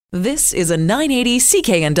This is a 980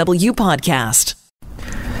 CKNW podcast.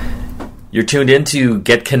 You're tuned in to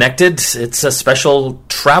Get Connected. It's a special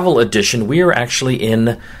travel edition. We are actually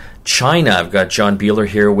in China. I've got John Beeler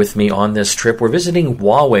here with me on this trip. We're visiting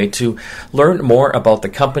Huawei to learn more about the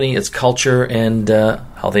company, its culture, and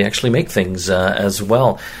how they actually make things as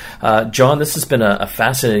well. John, this has been a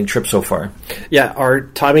fascinating trip so far. Yeah, our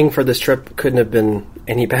timing for this trip couldn't have been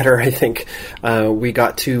any better, I think. We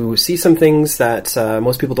got to see some things that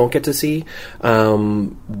most people don't get to see.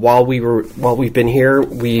 While we've been here,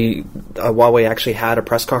 Huawei actually had a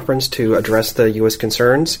press conference to address the U.S.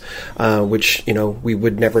 concerns, which we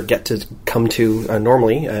would never get to come to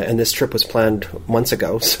normally. And this trip was planned months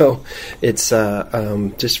ago, so it's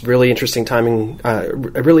just really interesting timing.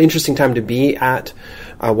 A really interesting time to be at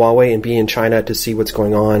Huawei and be in China to see what's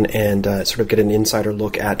going on and sort of get an insider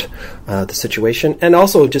look at the situation, and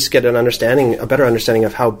also just get a better understanding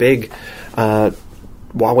of how big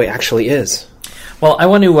Huawei actually is. Well, I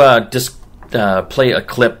want to just play a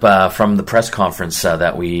clip from the press conference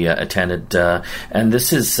that we attended, and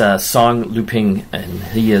this is Song Luping, and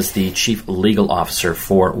he is the Chief Legal Officer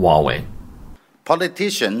for Huawei.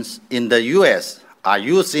 Politicians in the U.S. are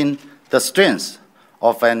using the strength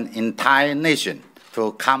of an entire nation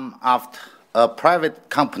to come after a private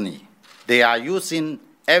company. They are using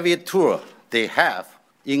every tool they have,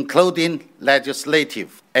 including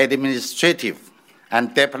legislative, administrative,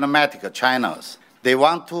 and diplomatic channels. They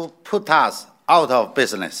want to put us out of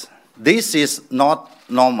business. This is not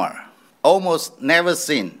normal, almost never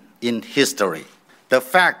seen in history. The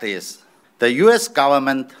fact is, the U.S.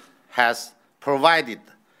 government has provided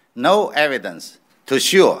no evidence to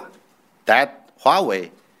show that Huawei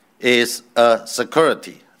is a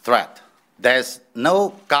security threat. There's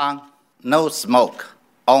no gun, no smoke,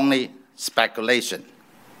 only speculation.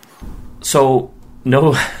 So,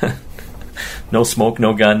 no smoke,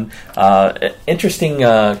 no gun. Interesting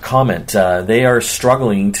comment. They are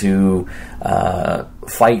struggling to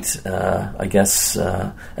fight,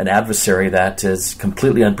 an adversary that is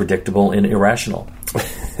completely unpredictable and irrational.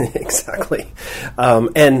 Exactly.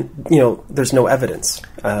 And there's no evidence.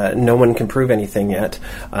 No one can prove anything yet.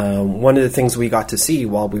 One of the things we got to see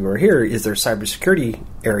while we were here is their cybersecurity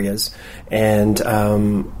areas, and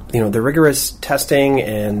the rigorous testing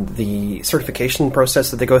and the certification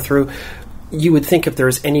process that they go through. You would think if there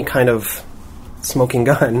was any kind of smoking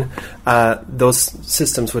gun, those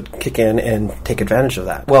systems would kick in and take advantage of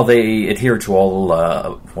that. Well, they adhere to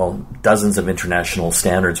all, dozens of international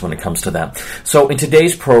standards when it comes to that. So in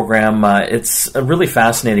today's program, it's a really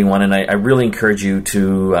fascinating one, and I really encourage you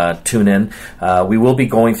to tune in. We will be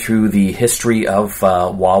going through the history of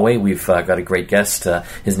Huawei. We've got a great guest.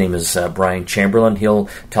 His name is Brian Chamberlain. He'll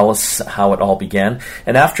tell us how it all began.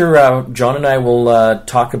 And after John and I will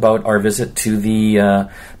talk about our visit to the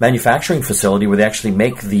manufacturing facility where they actually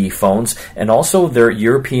make the phones, and also their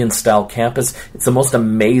European-style campus. It's the most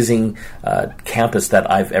amazing campus that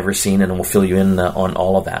I've ever seen, and we'll fill you in on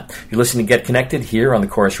all of that. You're listening to Get Connected here on the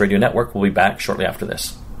Chorus Radio Network. We'll be back shortly after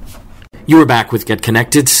this. You are back with Get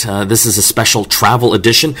Connected. This is a special travel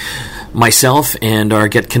edition. Myself and our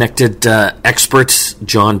Get Connected expert,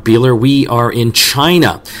 John Beeler, we are in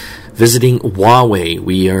China visiting Huawei.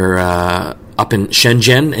 We are up in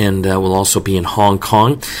Shenzhen, and we'll also be in Hong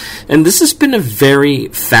Kong. And this has been a very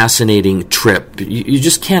fascinating trip. You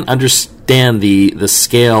just can't understand the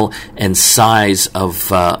scale and size of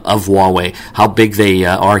Huawei, how big they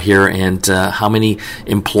are here, and how many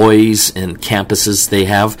employees and campuses they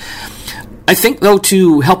have. I think, though,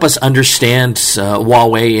 to help us understand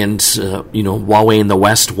Huawei and Huawei in the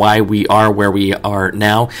West, why we are where we are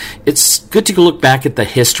now, it's good to look back at the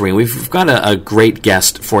history. We've got a great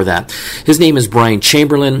guest for that. His name is Brian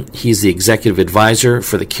Chamberlain. He's the executive advisor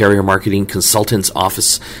for the Carrier Marketing Consultants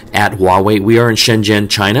Office at Huawei. We are in Shenzhen,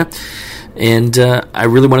 China. And I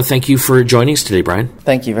really want to thank you for joining us today, Brian.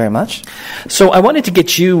 Thank you very much. So I wanted to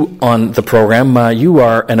get you on the program. You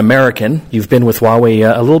are an American. You've been with Huawei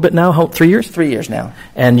a little bit now, 3 years? 3 years now.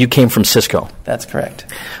 And you came from Cisco. That's correct.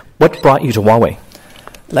 What brought you to Huawei?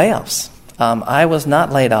 Layoffs. I was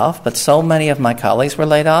not laid off, but so many of my colleagues were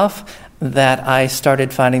laid off that I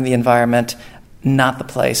started finding the environment not the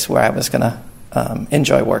place where I was going to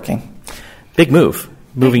enjoy working. Big move.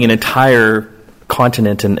 Moving an entire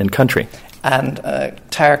continent and country. And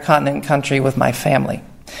entire continent and country with my family.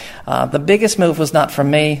 The biggest move was not for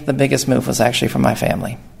me. The biggest move was actually for my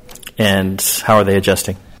family. And how are they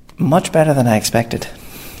adjusting? Much better than I expected.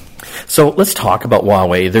 So let's talk about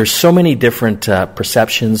Huawei. There's so many different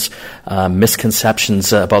perceptions,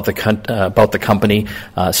 misconceptions about the company,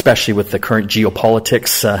 especially with the current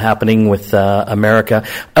geopolitics happening with America.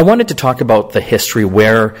 I wanted to talk about the history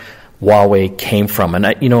where Huawei came from. And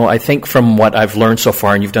I think from what I've learned so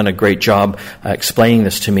far, and you've done a great job explaining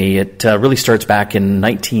this to me, it really starts back in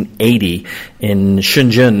 1980 in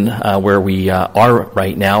Shenzhen, where we are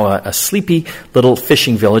right now, a sleepy little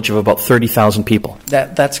fishing village of about 30,000 people.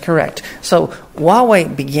 That's correct. So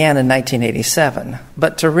Huawei began in 1987,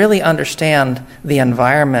 but to really understand the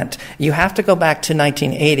environment, you have to go back to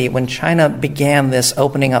 1980 when China began this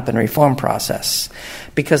opening up and reform process.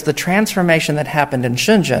 Because the transformation that happened in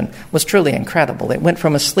Shenzhen was truly incredible. It went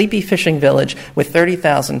from a sleepy fishing village with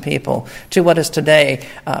 30,000 people to what is today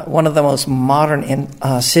one of the most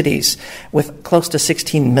modern cities with close to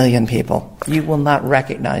 16 million people. You will not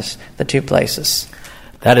recognize the two places.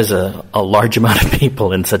 That is a large amount of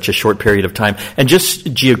people in such a short period of time. And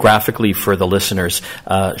just geographically for the listeners,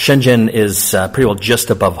 Shenzhen is pretty well just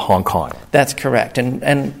above Hong Kong. That's correct. And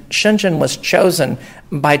Shenzhen was chosen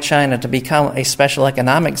by China to become a special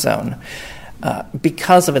economic zone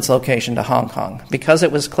because of its location to Hong Kong. Because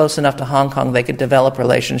it was close enough to Hong Kong, they could develop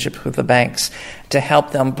relationships with the banks to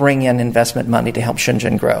help them bring in investment money to help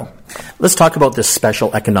Shenzhen grow. Let's talk about this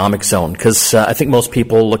special economic zone, because I think most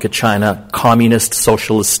people look at China, communist,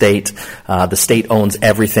 socialist state, the state owns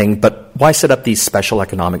everything, but why set up these special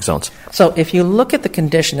economic zones? So if you look at the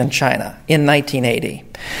condition in China in 1980,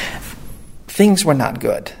 things were not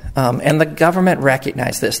good. And the government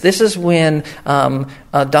recognized this. This is when Deng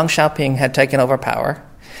Xiaoping had taken over power,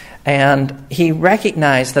 and he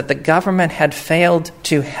recognized that the government had failed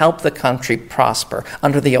to help the country prosper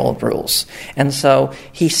under the old rules. And so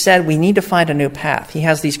he said, we need to find a new path. He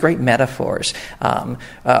has these great metaphors.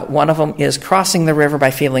 One of them is crossing the river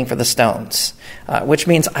by feeling for the stones, which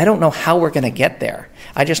means I don't know how we're going to get there.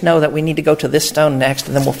 I just know that we need to go to this stone next,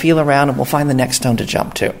 and then we'll feel around and we'll find the next stone to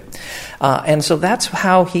jump to. And so that's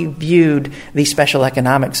how he viewed these special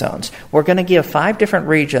economic zones. We're going to give 5 different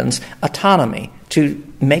regions autonomy to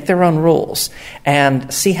make their own rules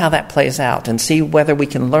and see how that plays out and see whether we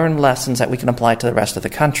can learn lessons that we can apply to the rest of the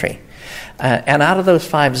country. And out of those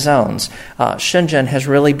 5 zones, Shenzhen has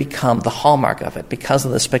really become the hallmark of it because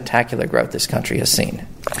of the spectacular growth this country has seen.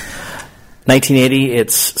 1980,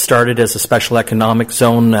 it's started as a special economic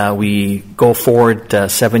zone. We go forward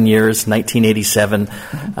 7 years, 1987,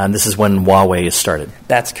 and this is when Huawei is started.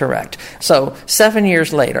 That's correct. So 7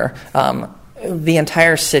 years later, the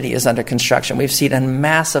entire city is under construction. We've seen a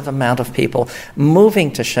massive amount of people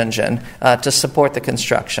moving to Shenzhen to support the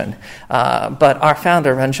construction. But our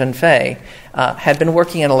founder, Ren Zhengfei, had been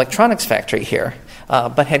working in an electronics factory here,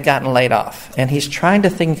 but had gotten laid off. And he's trying to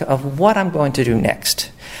think of what I'm going to do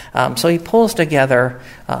next. So he pulls together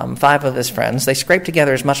 5 of his friends. They scrape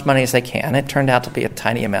together as much money as they can. It turned out to be a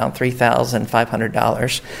tiny amount,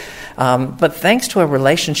 $3,500. But thanks to a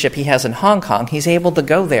relationship he has in Hong Kong, he's able to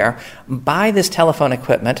go there, buy this telephone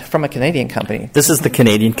equipment from a Canadian company. This is the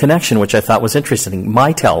Canadian connection, which I thought was interesting.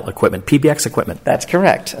 Mitel equipment, PBX equipment. That's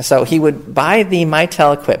correct. So he would buy the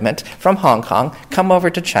Mitel equipment from Hong Kong, come over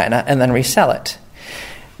to China, and then resell it.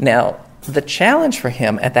 Now, the challenge for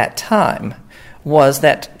him at that time was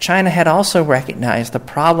that China had also recognized the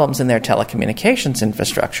problems in their telecommunications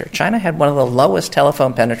infrastructure. China had one of the lowest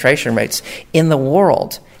telephone penetration rates in the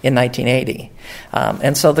world in 1980.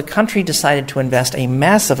 And so the country decided to invest a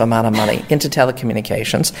massive amount of money into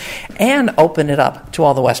telecommunications and open it up to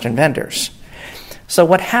all the Western vendors. So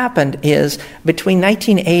what happened is between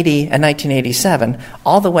 1980 and 1987,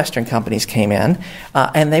 all the Western companies came in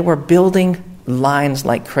and they were building lines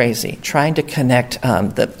like crazy, trying to connect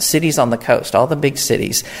the cities on the coast, all the big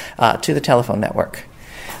cities, to the telephone network.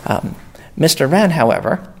 Mr. Ren,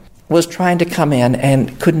 however, was trying to come in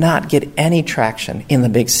and could not get any traction in the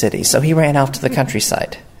big cities. So he ran out to the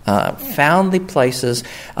countryside, found the places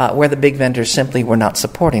where the big vendors simply were not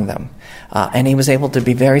supporting them. And he was able to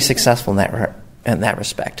be very successful in that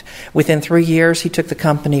respect. Within 3 years, he took the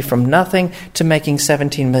company from nothing to making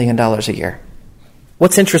 $17 million a year.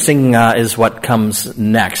 What's interesting is what comes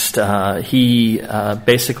next. He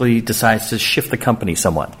basically decides to shift the company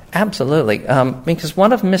somewhat. Absolutely. Because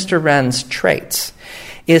one of Mr. Ren's traits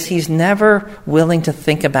is he's never willing to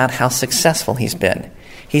think about how successful he's been.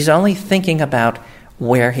 He's only thinking about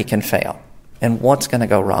where he can fail and what's going to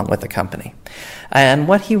go wrong with the company. And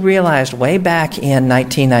what he realized way back in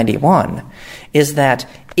 1991 is that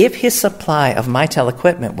if his supply of Mitel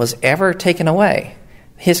equipment was ever taken away,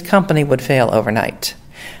 his company would fail overnight.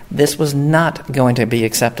 This was not going to be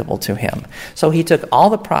acceptable to him. So he took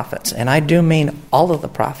all the profits, and I do mean all of the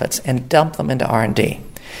profits, and dumped them into R&D.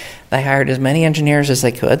 They hired as many engineers as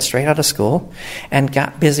they could straight out of school and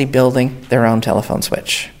got busy building their own telephone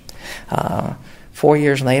switch. 4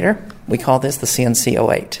 years later, we call this the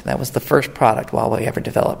CNC-08. That was the first product Huawei ever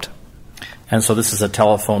developed. And so this is a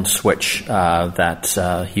telephone switch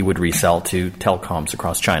that he would resell to telecoms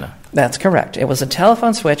across China. That's correct. It was a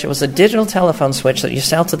telephone switch. It was a digital telephone switch that you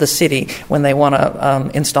sell to the city when they want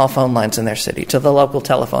to install phone lines in their city, to the local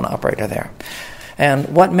telephone operator there. And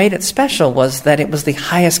what made it special was that it was the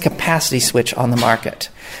highest capacity switch on the market.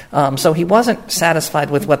 So he wasn't satisfied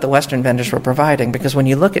with what the Western vendors were providing, because when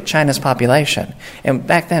you look at China's population, and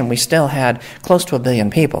back then we still had close to 1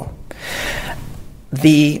 billion people,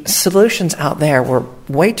 the solutions out there were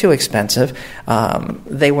way too expensive.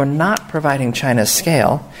 They were not providing China's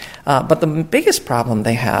scale. But the biggest problem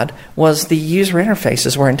they had was the user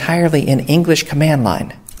interfaces were entirely in English command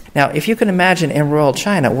line. Now, if you can imagine in rural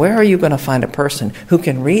China, where are you going to find a person who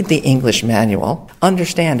can read the English manual,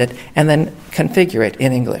 understand it, and then configure it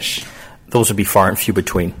in English? Those would be far and few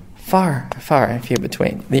between. Far and few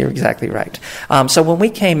between. You're exactly right. So when we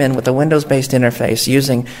came in with a Windows-based interface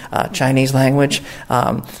using Chinese language,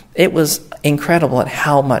 it was incredible at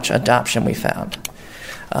how much adoption we found.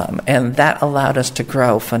 And that allowed us to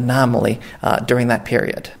grow phenomenally during that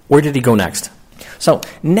period. Where did he go next? So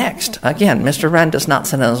next, again, Mr. Ren does not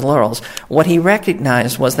sit on his laurels. What he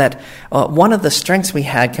recognized was that one of the strengths we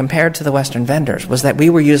had compared to the Western vendors was that we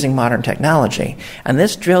were using modern technology. And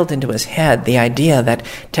this drilled into his head the idea that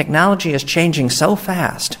technology is changing so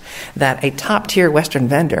fast that a top-tier Western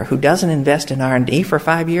vendor who doesn't invest in R&D for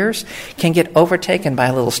 5 years can get overtaken by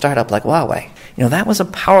a little startup like Huawei. You know, that was a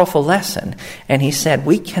powerful lesson. And he said,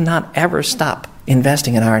 we cannot ever stop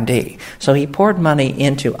investing in R&D. So he poured money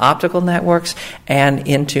into optical networks and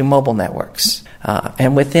into mobile networks.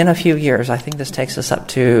 And within a few years, I think this takes us up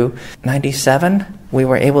to 97, we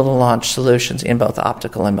were able to launch solutions in both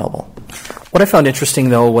optical and mobile. What I found interesting,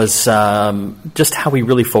 though, was just how we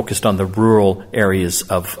really focused on the rural areas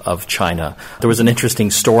of China. There was an interesting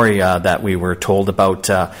story that we were told about,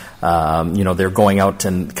 they're going out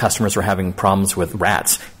and customers were having problems with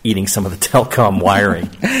rats eating some of the telecom wiring.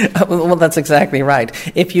 Well, that's exactly right.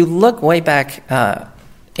 If you look way back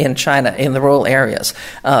in China, in the rural areas,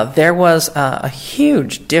 there was a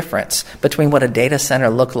huge difference between what a data center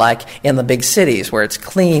looked like in the big cities, where it's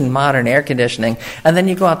clean, modern air conditioning, and then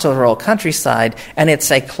you go out to the rural countryside, and it's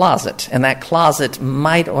a closet, and that closet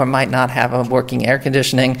might or might not have a working air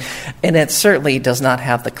conditioning, and it certainly does not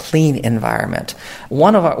have the clean environment.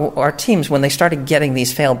 One of our teams, when they started getting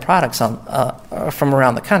these failed products from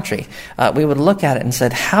around the country, we would look at it and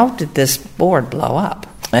said, how did this board blow up?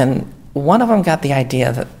 And one of them got the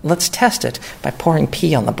idea that let's test it by pouring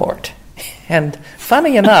pee on the board. And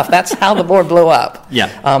funny enough, that's how the board blew up. Yeah.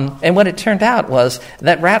 And what it turned out was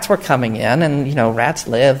that rats were coming in, and, rats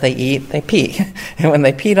live, they eat, they pee. And when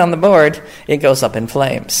they peed on the board, it goes up in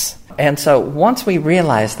flames. And so once we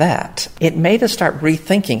realized that, it made us start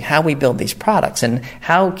rethinking how we build these products and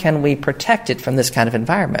how can we protect it from this kind of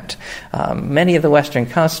environment. Many of the Western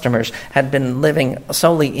customers had been living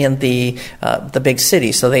solely in the big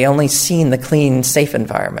cities, so they only seen the clean, safe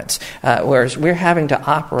environments, whereas we're having to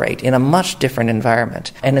operate in a much different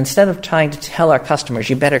environment. And instead of trying to tell our customers,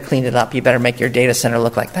 you better clean it up, you better make your data center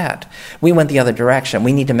look like that, we went the other direction.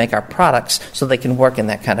 We need to make our products so they can work in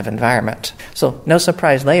that kind of environment. So no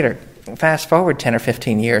surprise later, fast forward 10 or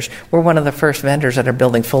 15 years, we're one of the first vendors that are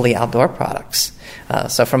building fully outdoor products.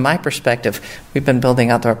 So from my perspective, we've been building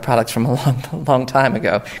outdoor products from a long time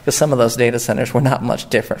ago, because some of those data centers were not much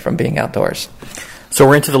different from being outdoors. So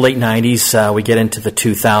we're into the late 90s. We get into the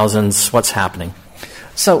 2000s. What's happening?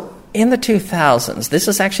 So in the 2000s, this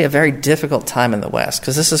is actually a very difficult time in the West,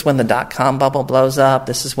 because this is when the dot-com bubble blows up.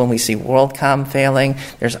 This is when we see WorldCom failing.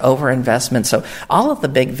 There's overinvestment. So all of the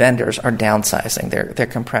big vendors are downsizing. They're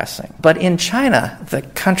compressing. But in China, the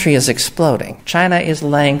country is exploding. China is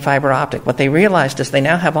laying fiber optic. What they realized is they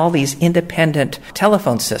now have all these independent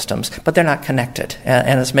telephone systems, but they're not connected,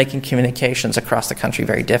 and it's making communications across the country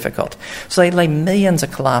very difficult. So they lay millions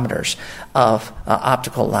of kilometers of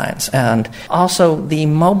optical lines. And also the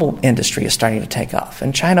mobile industry is starting to take off.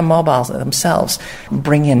 And China Mobile themselves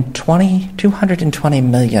bring in 220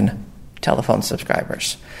 million telephone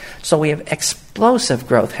subscribers. So we have explosive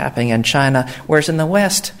growth happening in China, whereas in the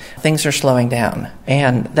West, things are slowing down.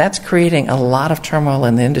 And that's creating a lot of turmoil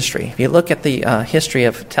in the industry. If you look at the history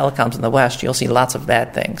of telecoms in the West, you'll see lots of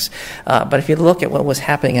bad things. But if you look at what was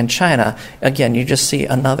happening in China, again, you just see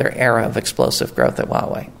another era of explosive growth at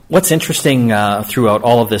Huawei. What's interesting throughout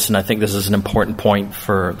all of this, and I think this is an important point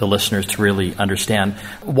for the listeners to really understand,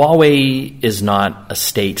 Huawei is not a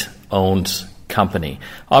state-owned company.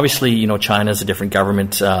 Obviously, China is a different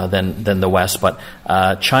government than the West, but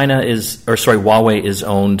Huawei is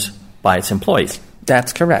owned by its employees.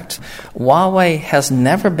 That's correct. Huawei has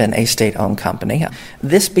never been a state-owned company.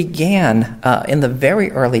 This began in the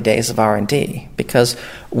very early days of R&D, because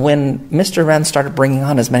when Mr. Ren started bringing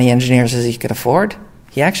on as many engineers as he could afford,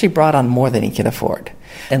 he actually brought on more than he could afford.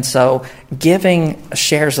 And so giving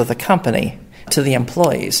shares of the company to the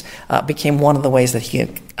employees became one of the ways that he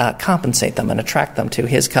could compensate them and attract them to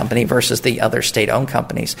his company versus the other state-owned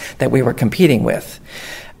companies that we were competing with.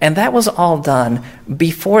 And that was all done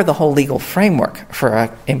before the whole legal framework for an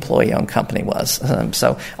employee-owned company was.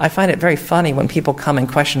 So I find it very funny when people come and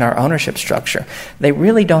question our ownership structure. They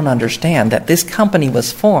really don't understand that this company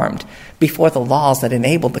was formed before the laws that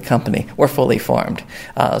enabled the company were fully formed.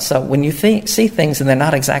 So when you see things and they're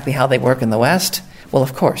not exactly how they work in the West, well,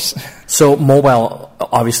 of course. So mobile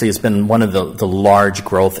obviously has been one of the large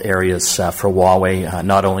growth areas for Huawei,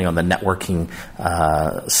 not only on the networking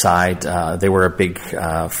side. They were a big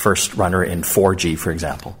first runner in 4G, for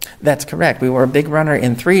example. That's correct. We were a big runner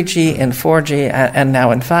in 3G, in 4G, and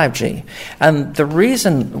now in 5G. And the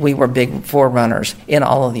reason we were big forerunners in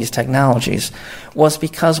all of these technologies was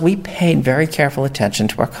because we paid very careful attention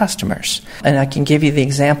to our customers. And I can give you the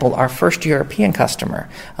example, our first European customer,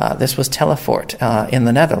 this was Telefort in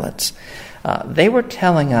the Netherlands. They were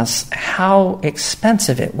telling us how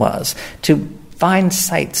expensive it was to find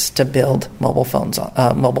sites to build mobile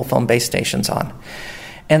phone base stations on.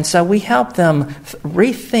 And so we helped them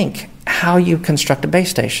rethink how you construct a base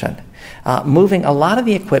station, moving a lot of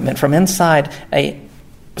the equipment from inside a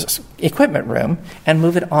equipment room and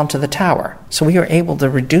move it onto the tower. So we were able to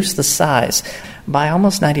reduce the size by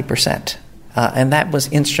almost 90%. And that was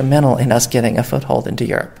instrumental in us getting a foothold into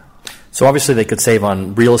Europe. So obviously they could save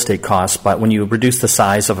on real estate costs, but when you reduce the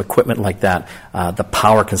size of equipment like that, the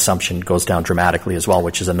power consumption goes down dramatically as well,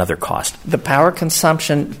 which is another cost. The power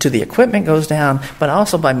consumption to the equipment goes down, but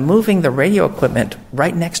also by moving the radio equipment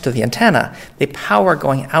right next to the antenna, the power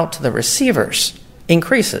going out to the receivers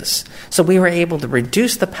increases. So we were able to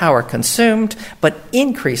reduce the power consumed, but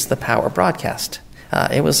increase the power broadcast.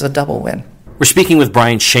 It was a double win. We're speaking with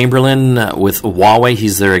Brian Chamberlain with Huawei.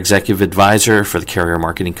 He's their executive advisor for the Carrier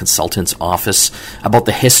Marketing Consultants Office, about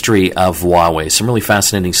the history of Huawei. Some really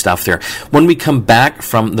fascinating stuff there. When we come back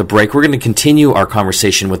from the break, we're going to continue our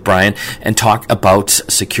conversation with Brian and talk about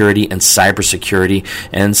security and cybersecurity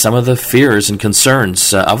and some of the fears and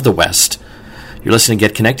concerns of the West. You're listening to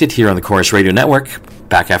Get Connected here on the Chorus Radio Network.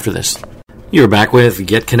 Back after this. You're back with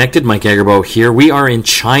Get Connected. Mike Agerbo here. We are in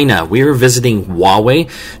China. We are visiting Huawei,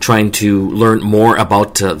 trying to learn more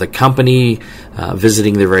about the company,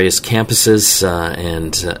 visiting the various campuses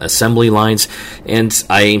and assembly lines. And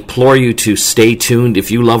I implore you to stay tuned.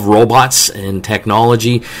 If you love robots and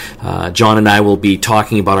technology, John and I will be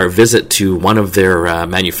talking about our visit to one of their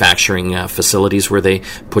manufacturing facilities where they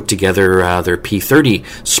put together their P30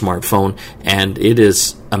 smartphone, and it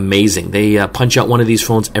is amazing. They punch out one of these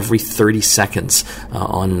phones every 30 seconds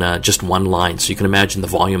on just one line. So you can imagine the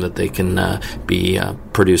volume that they can be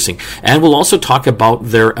producing. And we'll also talk about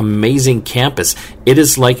their amazing campus. It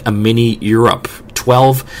is like a mini Europe.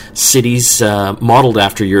 12 cities modeled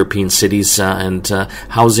after European cities and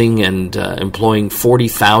housing and employing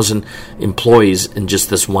 40,000 employees in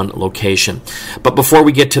just this one location. But before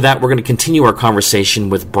we get to that, we're going to continue our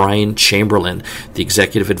conversation with Brian Chamberlain, the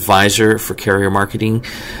executive advisor for Carrier Marketing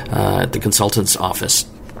at the Consultants Office.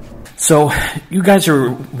 So you guys are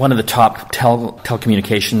one of the top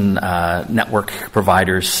telecommunication network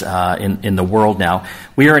providers in the world now.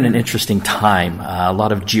 We are in an interesting time. A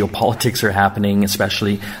lot of geopolitics are happening,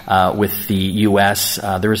 especially with the U.S.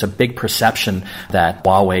 There is a big perception that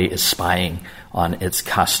Huawei is spying on its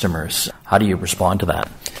customers. How do you respond to that?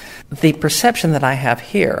 The perception that I have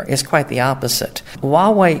here is quite the opposite.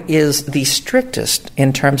 Huawei is the strictest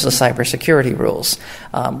in terms of cybersecurity rules.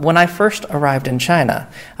 When I first arrived in China,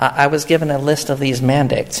 I was given a list of these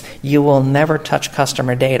mandates. You will never touch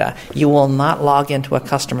customer data. You will not log into a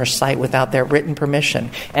customer's site without their written permission.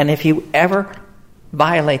 And if you ever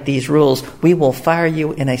violate these rules, we will fire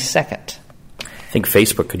you in a second. I think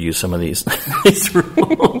Facebook could use some of these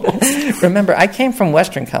rules. Remember, I came from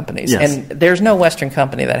Western companies, yes. And there's no Western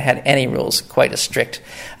company that had any rules quite as strict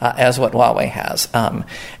as what Huawei has.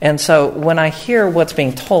 And so when I hear what's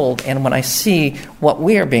being told and when I see what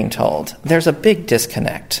we are being told, there's a big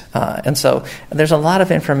disconnect. And so there's a lot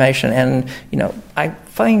of information, and I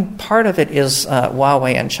find part of it is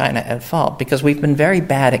Huawei and China at fault, because we've been very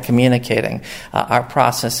bad at communicating our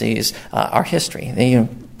processes, our history.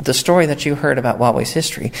 The story that you heard about Huawei's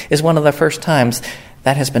history is one of the first times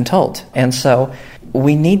that has been told. And so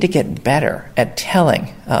we need to get better at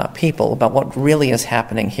telling people about what really is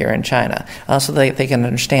happening here in China so that they can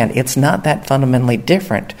understand it's not that fundamentally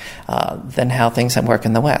different than how things work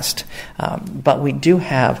in the West. But we do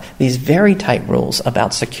have these very tight rules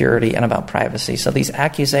about security and about privacy. So these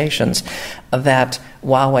accusations that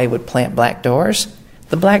Huawei would plant black doors,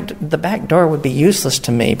 the back door would be useless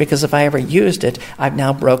to me because if I ever used it, I've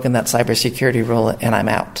now broken that cybersecurity rule and I'm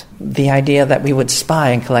out. The idea that we would spy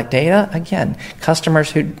and collect data, again,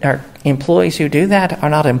 employees who do that are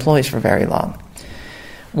not employees for very long.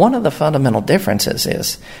 One of the fundamental differences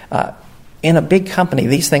is in a big company,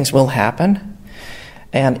 these things will happen,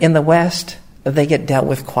 and in the West, they get dealt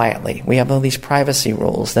with quietly. We have all these privacy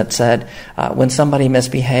rules that said when somebody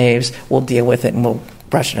misbehaves, we'll deal with it and we'll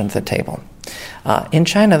brush it under the table. In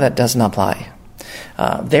China, that doesn't apply.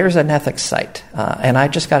 There's an ethics site, and I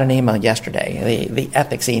just got an email yesterday, the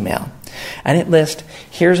ethics email, and it lists,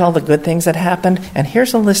 here's all the good things that happened, and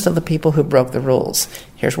here's a list of the people who broke the rules.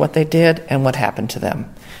 Here's what they did and what happened to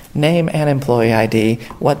them. Name and employee ID,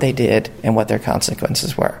 what they did, and what their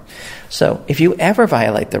consequences were. So if you ever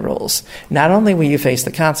violate the rules, not only will you face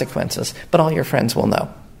the consequences, but all your friends will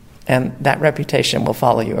know. And that reputation will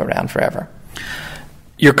follow you around forever.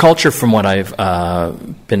 Your culture, from what I've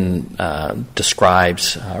been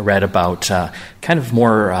described, read about, kind of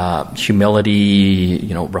more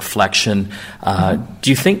humility, reflection. Do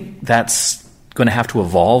you think that's going to have to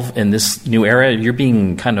evolve in this new era? You're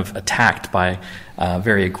being kind of attacked by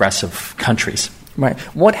very aggressive countries. Right.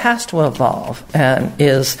 What has to evolve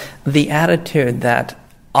is the attitude that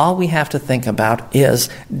all we have to think about is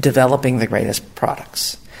developing the greatest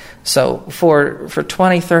products. So for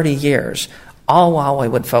 20, 30 years, all Huawei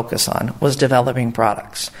would focus on was developing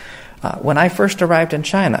products. When I first arrived in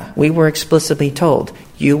China, we were explicitly told,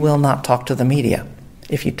 you will not talk to the media.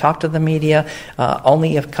 If you talk to the media,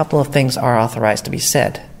 only a couple of things are authorized to be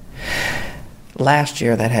said. Last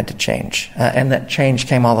year, that had to change, and that change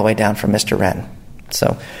came all the way down from Mr. Ren.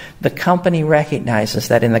 So the company recognizes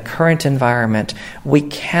that in the current environment, we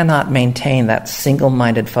cannot maintain that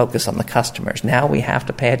single-minded focus on the customers. Now we have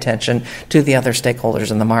to pay attention to the other stakeholders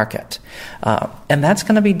in the market. And that's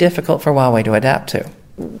going to be difficult for Huawei to adapt to.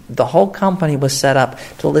 The whole company was set up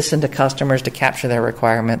to listen to customers, to capture their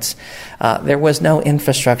requirements. There was no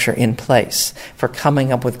infrastructure in place for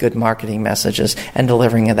coming up with good marketing messages and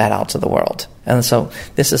delivering that out to the world. And so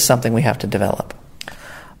this is something we have to develop.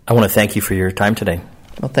 I want to thank you for your time today.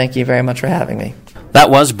 Well, thank you very much for having me. That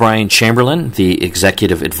was Brian Chamberlain, the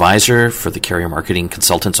Executive Advisor for the Carrier Marketing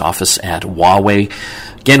Consultants Office at Huawei.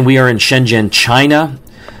 Again, we are in Shenzhen, China,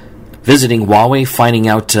 visiting Huawei, finding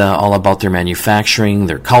out all about their manufacturing,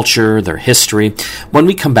 their culture, their history. When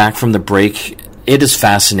we come back from the break, it is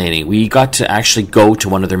fascinating. We got to actually go to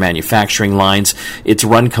one of their manufacturing lines. It's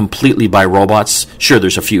run completely by robots. Sure,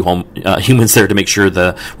 there's a few humans there to make sure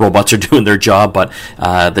the robots are doing their job, but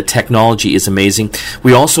the technology is amazing.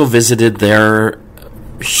 We also visited their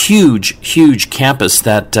huge campus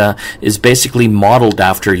that is basically modeled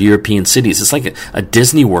after European cities. It's like a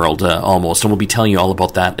Disney World almost, and we'll be telling you all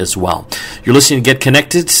about that as well. You're listening to Get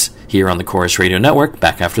Connected here on the Chorus Radio Network.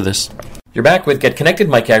 Back after this. You're back with Get Connected.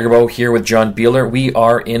 Mike Agarbo here with John Beeler. We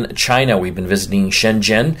are in China. We've been visiting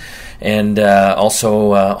Shenzhen and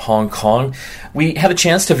also Hong Kong. We had a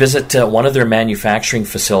chance to visit one of their manufacturing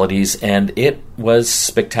facilities, and it was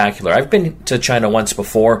spectacular. I've been to China once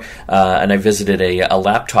before, and I visited a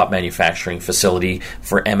laptop manufacturing facility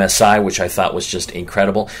for MSI, which I thought was just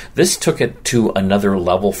incredible. This took it to another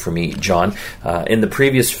level for me, John. In the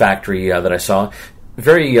previous factory that I saw,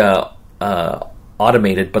 very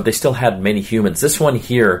automated, but they still had many humans. This one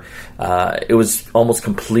here, it was almost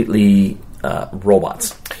completely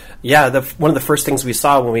robots. Yeah, one of the first things we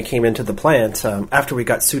saw when we came into the plant, after we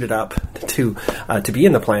got suited up to be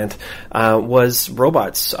in the plant, was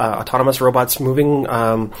robots, autonomous robots moving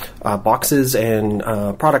boxes and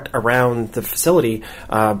product around the facility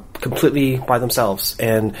completely by themselves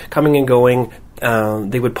and coming and going.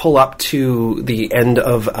 They would pull up to the end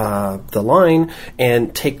of the line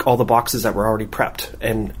and take all the boxes that were already prepped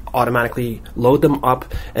and automatically load them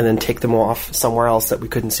up and then take them off somewhere else that we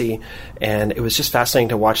couldn't see. And it was just fascinating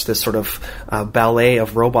to watch this sort of ballet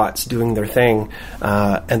of robots doing their thing.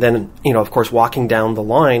 And then, of course, walking down the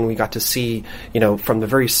line, we got to see, from the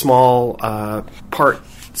very small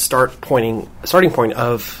starting point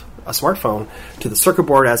of a smartphone to the circuit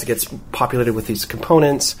board as it gets populated with these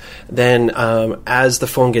components. Then as the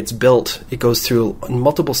phone gets built, it goes through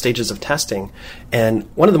multiple stages of testing. And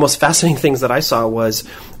one of the most fascinating things that I saw was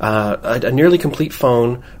a nearly complete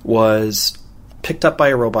phone was picked up by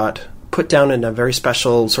a robot, put down in a very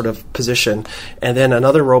special sort of position, and then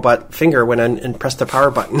another robot finger went in and pressed the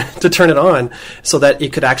power button to turn it on, so that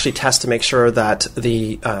it could actually test to make sure that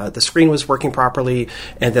the screen was working properly,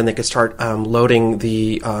 and then they could start loading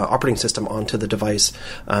the operating system onto the device,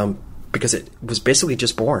 because it was basically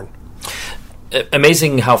just born.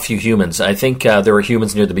 Amazing how few humans. I think there were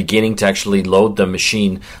humans near the beginning to actually load the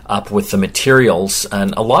machine up with the materials,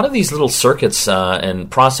 and a lot of these little circuits and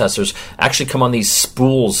processors actually come on these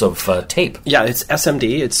spools of tape. Yeah, it's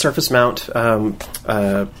SMD. It's surface mount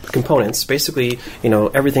components. Basically,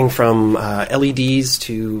 everything from LEDs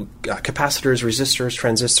to capacitors, resistors,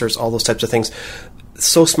 transistors, all those types of things.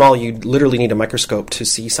 So small you literally need a microscope to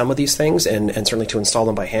see some of these things, and certainly to install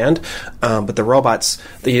them by hand. But the robots,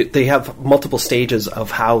 they have multiple stages of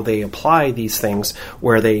how they apply these things,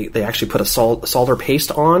 where they actually put a solder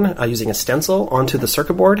paste on using a stencil onto the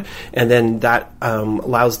circuit board, and then that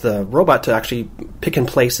allows the robot to actually pick and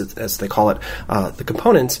place, as they call it, the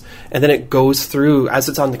components, and then it goes through, as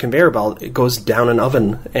it's on the conveyor belt, it goes down an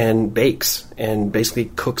oven and bakes, and basically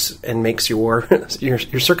cooks and makes your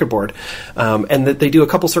circuit board. And they do a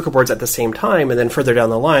couple circuit boards at the same time, and then further down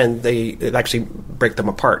the line, they actually break them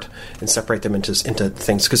apart and separate them into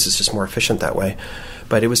things, because it's just more efficient that way.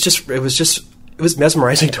 But it was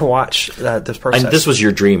mesmerizing to watch this process. And this was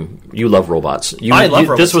your dream. You love robots. I love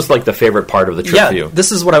robots. This was like the favorite part of the trip for you.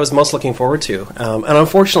 This is what I was most looking forward to. And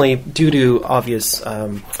unfortunately, due to obvious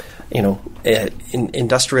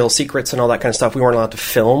industrial secrets and all that kind of stuff, we weren't allowed to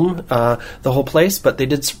film the whole place, but they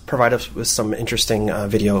did provide us with some interesting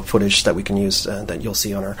video footage that we can use, that you'll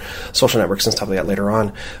see on our social networks and stuff like that later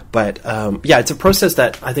on. But it's a process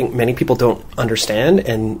that I think many people don't understand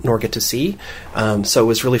and nor get to see. So it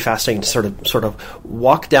was really fascinating to sort of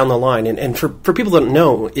walk down the line. And for people that don't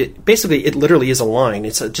know, it literally is a line.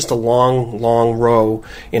 It's just a long row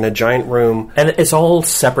in a giant room. And it's all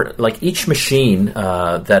separate. Like each machine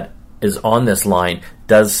that is on this line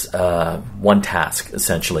does one task,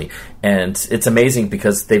 essentially. And it's amazing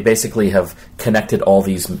because they basically have connected all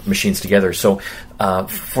these machines together. So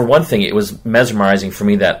for one thing, it was mesmerizing for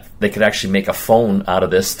me that they could actually make a phone out of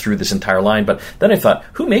this through this entire line. But then I thought,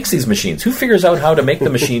 who makes these machines? Who figures out how to make the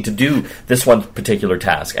machine to do this one particular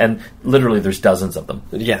task? And literally, there's dozens of them.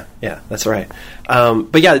 Yeah, that's right.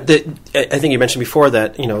 But yeah, I think you mentioned before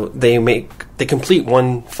that they complete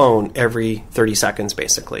one phone every 30 seconds,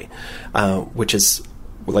 basically, which is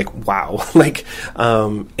like wow.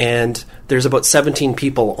 And there's about 17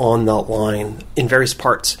 people on that line in various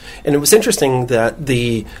parts. And it was interesting that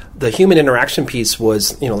the human interaction piece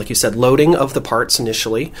was, like you said, loading of the parts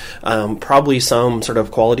initially, probably some sort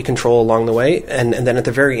of quality control along the way, and then at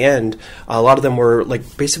the very end, a lot of them were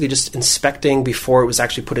basically just inspecting before it was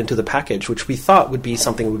actually put into the package, which we thought would be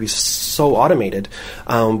something that would be so automated.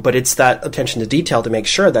 But it's that attention to detail to make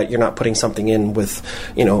sure that you're not putting something in with,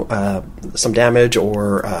 some damage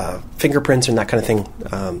or fingerprints and that kind of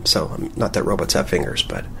thing. So not that robots have fingers,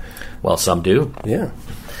 but... Well, some do. Yeah.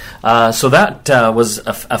 So that was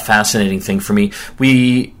a fascinating thing for me.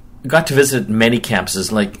 We got to visit many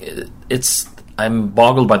campuses. I'm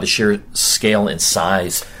boggled by the sheer scale and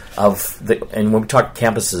size of and when we talk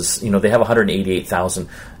campuses, they have 188,000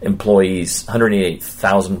 employees,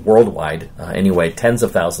 188,000 worldwide, anyway, tens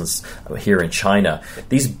of thousands here in China.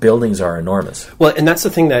 These buildings are enormous. Well, and that's the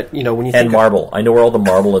thing that, when you think... And marble. I know where all the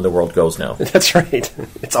marble in the world goes now. That's right.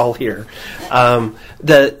 It's all here.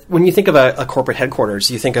 When you think of a corporate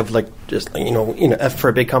headquarters, you think of for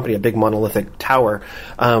a big company, a big monolithic tower.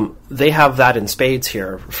 They have that in spades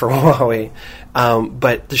here for Huawei.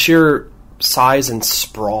 But the sheer size and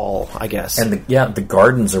sprawl, I guess. And the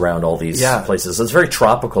gardens around all these places. It's very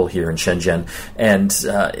tropical here in Shenzhen. And,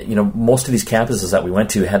 most of these campuses that we went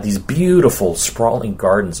to had these beautiful sprawling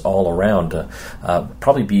gardens all around.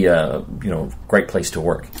 Probably be a, great place to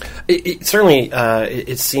work. It certainly,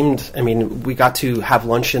 it seemed, we got to have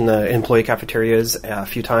lunch in the employee cafeterias a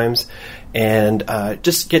few times. And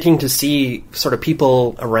just getting to see sort of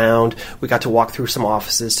people around. We got to walk through some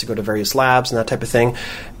offices to go to various labs and that type of thing.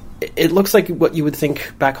 It looks like what you would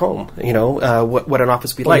think back home, what an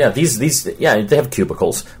office would be like. Yeah, they have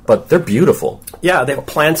cubicles, but they're beautiful. Yeah, they have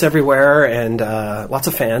plants everywhere and lots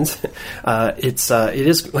of fans. It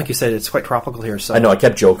is, like you said, it's quite tropical here. So I know, I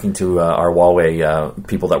kept joking to our Huawei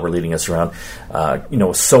people that were leading us around,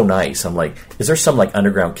 it's so nice. I'm like, is there some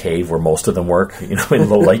underground cave where most of them work, in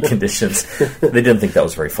low light conditions? They didn't think that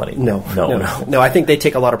was very funny. No. I think they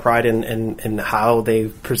take a lot of pride in how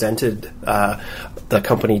they've presented the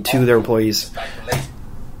company to their employees.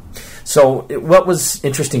 So what was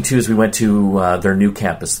interesting, too, is we went to their new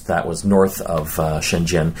campus that was north of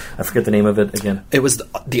Shenzhen. I forget the name of it again. It was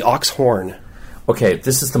the Ox Horn. Okay,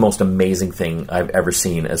 this is the most amazing thing I've ever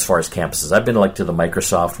seen as far as campuses. I've been to the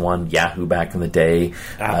Microsoft one, Yahoo back in the day,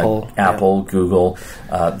 Apple, Google.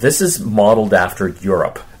 This is modeled after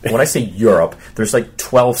Europe. When I say Europe, there's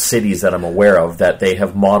 12 cities that I'm aware of that they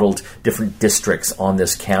have modeled different districts on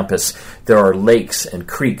this campus. There are lakes and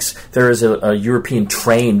creeks. There is a European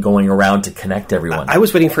train going around to connect everyone. I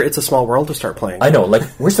was waiting for It's a Small World to start playing. I know,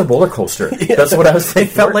 where's the roller coaster? That's what I was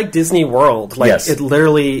thinking. It felt like Disney World. Yes. It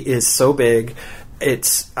literally is so big.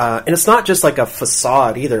 It's and it's not just a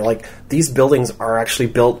facade either. These buildings are actually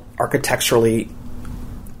built architecturally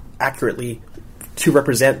accurately to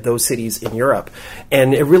represent those cities in Europe.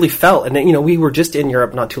 And it really felt, and we were just in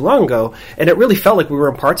Europe not too long ago, and it really felt like we were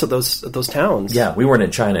in parts of those towns. Yeah, we weren't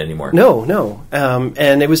in China anymore. No.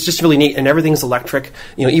 And it was just really neat, and everything's electric.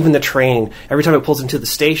 Even the train, every time it pulls into the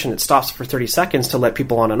station, it stops for 30 seconds to let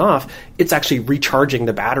people on and off. It's actually recharging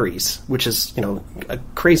the batteries, which is, a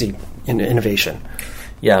crazy innovation.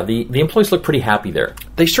 Yeah, the employees look pretty happy there.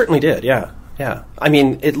 They certainly did, yeah. I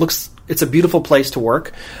mean, it's a beautiful place to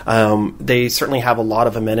work. They certainly have a lot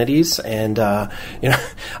of amenities, and I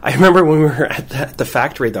remember when we were at the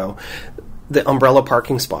factory, though, the umbrella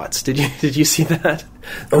parking spots. Did you see that?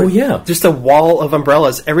 Oh yeah, just a wall of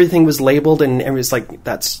umbrellas. Everything was labeled, and it was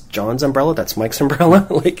that's John's umbrella, that's Mike's umbrella,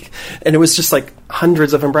 and it was just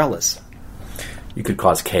hundreds of umbrellas. You could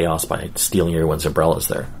cause chaos by stealing everyone's umbrellas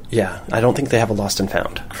there. Yeah, I don't think they have a lost and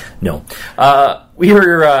found. No. We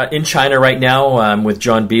are in China right now with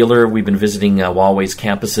John Beeler. We've been visiting Huawei's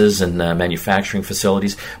campuses and manufacturing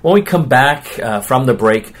facilities. When we come back from the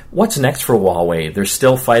break, what's next for Huawei? They're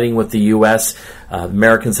still fighting with the U.S.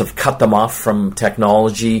 Americans have cut them off from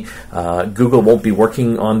technology. Google won't be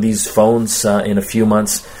working on these phones in a few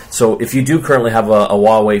months. So if you do currently have a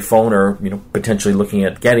Huawei phone or potentially looking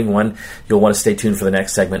at getting one, you'll want to stay tuned for the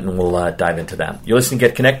next segment, and we'll dive into that. You're listening to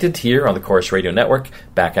Get Connected here on the Chorus Radio Network.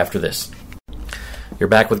 Back after this. You're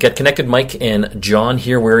back with Get Connected. Mike and John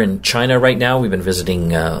here. We're in China right now. We've been visiting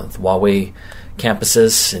the Huawei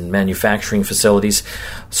campuses and manufacturing facilities.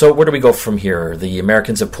 So where do we go from here? The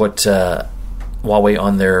Americans have put Huawei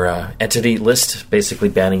on their entity list, basically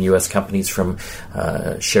banning U.S. companies from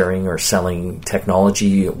sharing or selling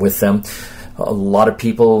technology with them. A lot of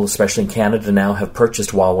people, especially in Canada now, have purchased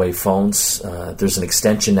Huawei phones. There's an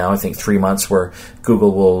extension now, I think 3 months, where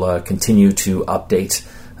Google will continue to update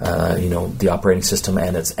the operating system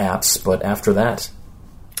and its apps. But after that,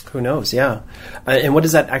 who knows? Yeah. And what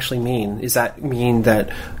does that actually mean? Does that mean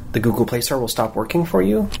that the Google Play Store will stop working for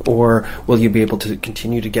you? Or will you be able to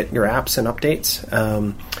continue to get your apps and updates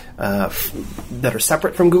that are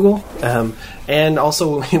separate from Google? And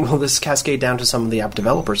also, will this cascade down to some of the app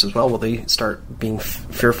developers as well? Will they start being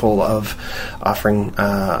fearful of offering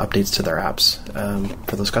updates to their apps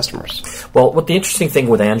for those customers? Well, what the interesting thing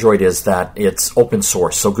with Android is that it's open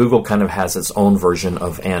source. So Google kind of has its own version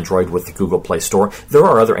of Android with the Google Play Store. There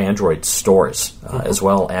are other Android stores as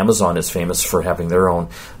well. Amazon is famous for having their own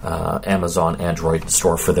Amazon Android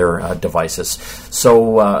store for their devices. So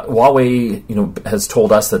Huawei, has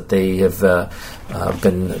told us that they have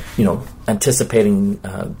been, anticipating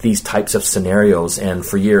these types of scenarios, and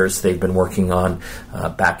for years they've been working on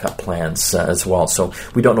backup plans as well. So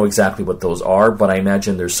we don't know exactly what those are, but I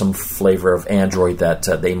imagine there's some flavor of Android that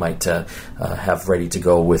they might have ready to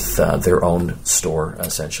go with their own store,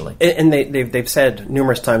 essentially. And they've said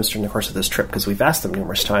numerous times during the course of this trip, because we've asked them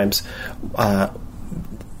numerous times,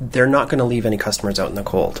 they're not going to leave any customers out in the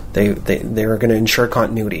cold. They're going to ensure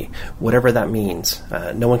continuity, whatever that means.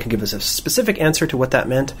 No one can give us a specific answer to what that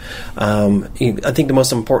meant. I think the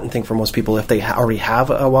most important thing for most people, if they already have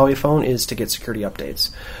a Huawei phone, is to get security updates.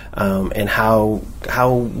 And how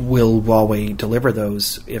will Huawei deliver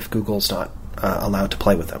those if Google's not allowed to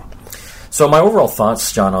play with them? So my overall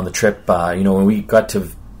thoughts, John, on the trip, when we got to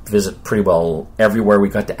visit pretty well everywhere, we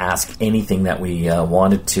got to ask anything that we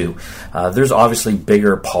wanted to. There's obviously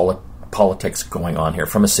bigger politics going on here.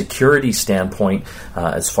 From a security standpoint,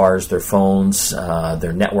 as far as their phones,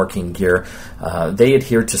 their networking gear, they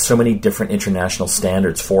adhere to so many different international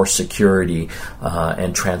standards for security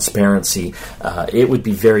and transparency. It would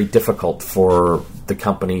be very difficult for the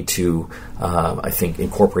company to, I think,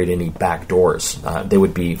 incorporate any backdoors. They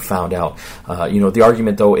would be found out. The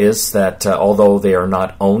argument, though, is that although they are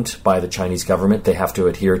not owned by the Chinese government, they have to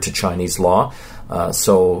adhere to Chinese law.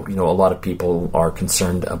 So, a lot of people are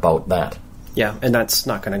concerned about that. Yeah, and that's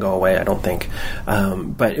not going to go away, I don't think.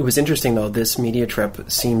 But it was interesting, though. This media trip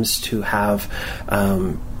seems to have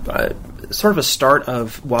sort of a start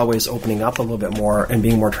of Huawei's opening up a little bit more and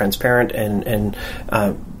being more transparent and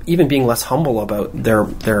even being less humble about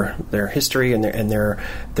their history and their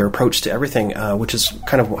approach to everything, which is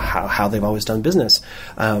kind of how they've always done business.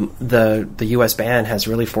 The U.S. ban has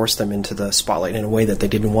really forced them into the spotlight in a way that they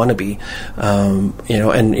didn't want to be.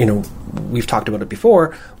 We've talked about it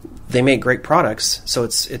before. They make great products, so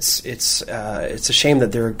it's a shame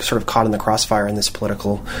that they're sort of caught in the crossfire in this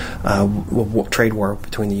political trade war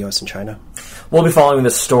between the U.S. and China. We'll be following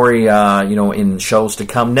this story, in shows to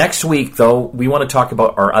come. Next week, though, we want to talk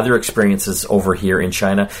about our other experiences over here in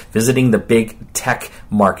China, visiting the big tech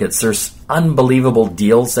markets. There's unbelievable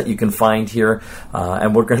deals that you can find here,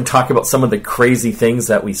 and we're going to talk about some of the crazy things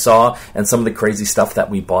that we saw and some of the crazy stuff that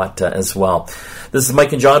we bought as well. This is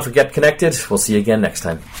Mike and John for Get Connected. We'll see you again next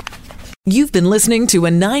time. You've been listening to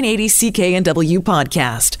a 980 CKNW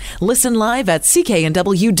podcast. Listen live at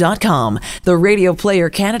cknw.com, the Radio Player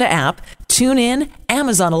Canada app, TuneIn,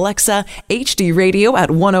 Amazon Alexa, HD Radio at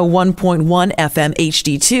 101.1 FM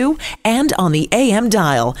HD2, and on the AM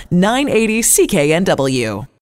dial, 980 CKNW.